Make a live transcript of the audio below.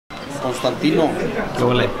Constantino,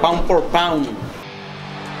 pound for pound.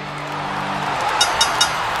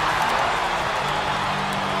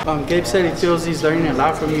 Gabe said he feels he's learning a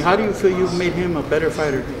lot from you. How do you feel you've made him a better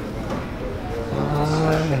fighter?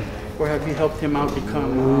 Or have you helped him out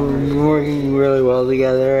become? We're working really well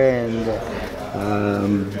together, and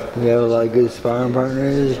we have a lot of good sparring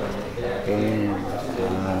partners, and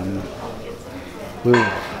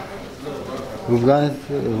we've gone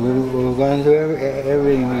through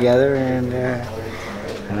everything together, and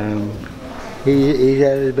he's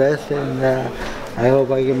at his best, and I hope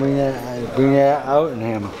I can bring that out in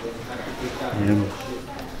him. And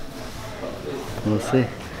we'll see.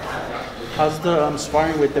 How's the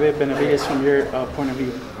sparring with David Benavides from your point of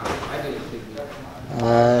view?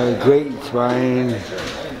 Great sparring.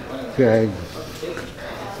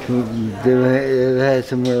 They've had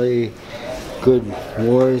some really good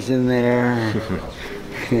wars in there,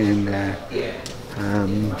 and yeah.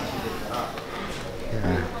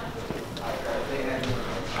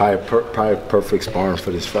 Probably perfect sparring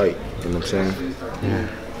for this fight. You know what I'm saying? Yeah.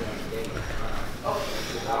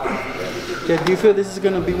 Yeah, do you feel this is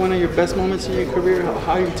going to be one of your best moments in your career?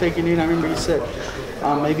 How are you taking it? I remember you said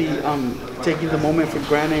maybe taking the moment for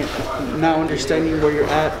granted, now understanding where you're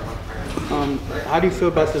at. How do you feel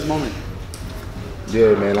about this moment?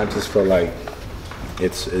 Yeah, man, I just feel like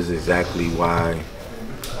it's exactly why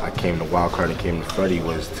I came to Wildcard and came to Freddie,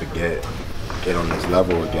 was to get on this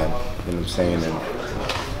level again. You know what I'm saying? And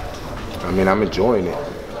I mean, I'm enjoying it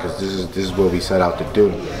because this is what we set out to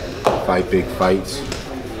do: fight big fights,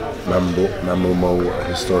 memorable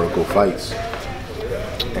historical fights.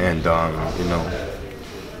 And you know,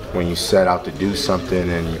 when you set out to do something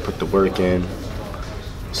and you put the work in,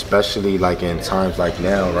 especially like in times like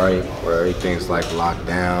now, right, where everything's like locked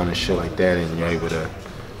down and shit like that, and you're able to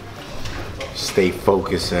stay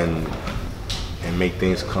focused and make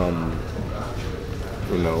things come,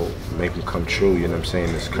 you know, make them come true. You know what I'm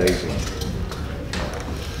saying? It's crazy.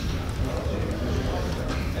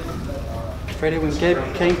 Freddie, when Gabe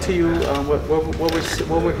came to you,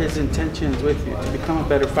 what were his intentions with you? To become a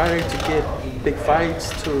better fighter, to get big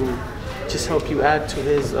fights, to just help you add to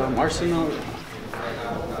his arsenal?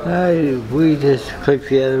 We just clicked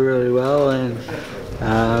together really well, and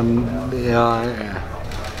you know,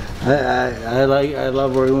 I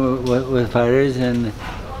love working with fighters, and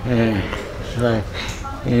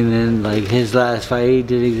then like his last fight, he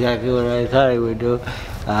did exactly what I thought he would do.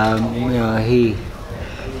 You know,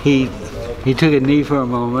 he took a knee for a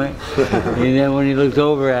moment, and then when he looked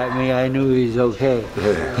over at me, I knew he was okay.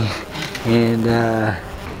 And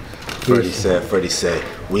Freddie said,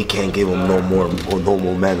 we can't give him no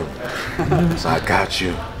momentum. So I got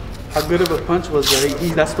you. How good of a punch was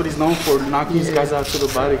that? That's what he's known for, knocking these guys out to the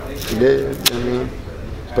body. Yeah, I mean,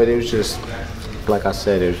 but it was just, like I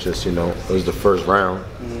said, it was just, you know, it was the first round.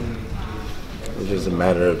 It was just a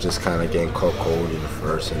matter of just kind of getting caught cold in the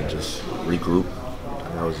first and just regroup.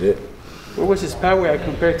 And that was it. Where was his power at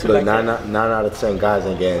compared to But like 9 out of 10 guys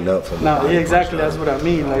ain't getting up from no, yeah, exactly. That's what I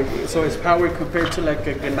mean. Like, so his power compared to like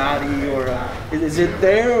a Gennady, or is it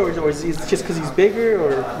there, or is it just because he's bigger,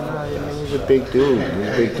 or? Nah, I mean, he's a big dude. He's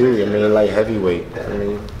a big dude. I mean, like heavyweight. I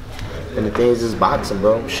mean, and the thing is, it's boxing,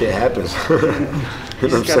 bro. Shit happens. You know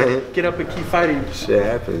what I'm saying? Get up and keep fighting. Shit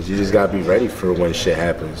happens. You just gotta be ready for when shit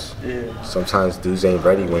happens. Yeah. Sometimes dudes ain't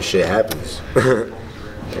ready when shit happens.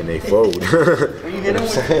 And they fold. When you hit him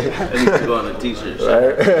with That needs to go on a t-shirt.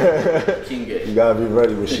 Right? King Gay. You gotta be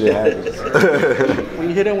ready when shit happens. when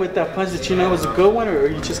you hit him with that punch, did you know it was a good one, or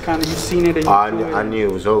you just kind of you seen it and you I knew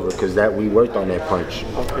it was over because we worked on that punch.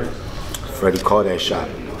 Okay. Freddie called that shot,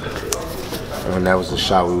 and that was the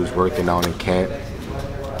shot we was working on in camp.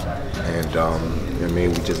 And I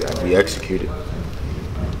mean, we executed.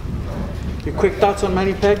 Your quick thoughts on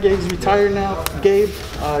Manny Pacquiao? He's retired now, Gabe.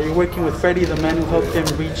 You're working with Freddie, the man who helped him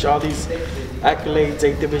reach all these accolades,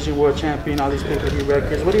 8th Division World Champion, all these pay-per-view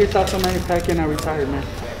records. What are your thoughts on Manny Pacquiao now retired, man?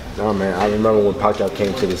 No, man, I remember when Pacquiao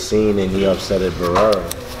came to the scene and he upset Barrera.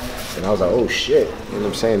 And I was like, oh shit. You know what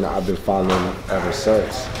I'm saying? I've been following him ever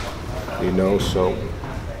since. You know, so,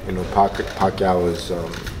 you know, Pacquiao is,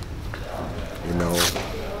 you know,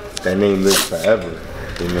 that name lives forever.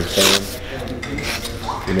 You know what I'm saying?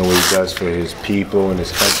 You know what he does for his people and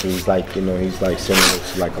his country. He's like, you know, he's like similar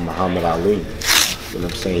to like a Muhammad Ali. You know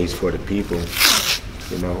what I'm saying? He's for the people,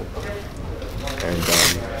 you know. And,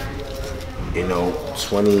 you know,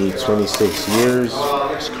 26 years,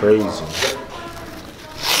 it's crazy.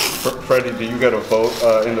 Freddie, do you get a vote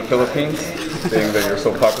in the Philippines? Being that you're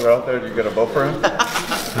so popular out there, do you get a vote for him?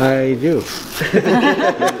 I do. He's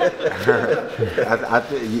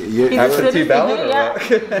a citizen, yeah.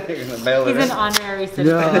 He's an honorary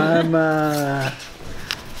citizen. No,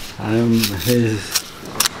 I'm his.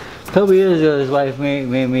 A couple years ago, his wife made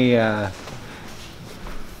me. I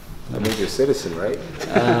made you a citizen, right?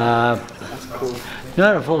 That's cool.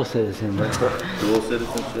 Not a full citizen, but Dual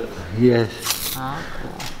citizenship. yes.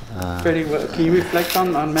 Freddie, can you reflect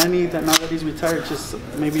on Manny that now that he's retired, just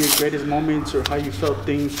maybe your greatest moments or how you felt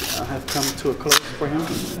things have come to a close for him?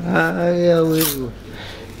 Yeah,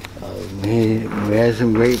 we had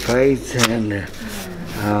some great fights, and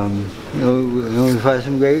we fought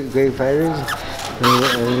some great fighters. It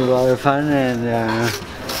was a lot of fun, and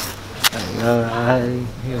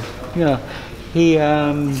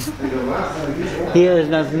he has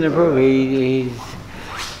nothing to prove.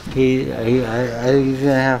 I think he's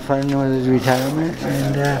gonna have fun with his retirement,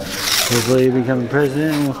 and hopefully become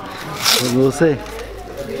president. We'll see.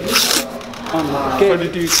 Freddie,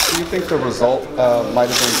 do you think the result might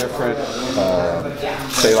have been different?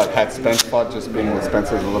 Say, like, had Spence fought, just being with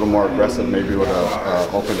Spence was a little more aggressive, maybe would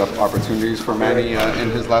have opened up opportunities for Manny in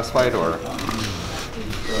his last fight, or?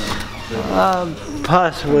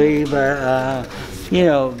 Possibly, but you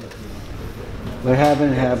know, what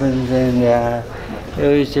happens, and it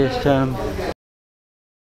was just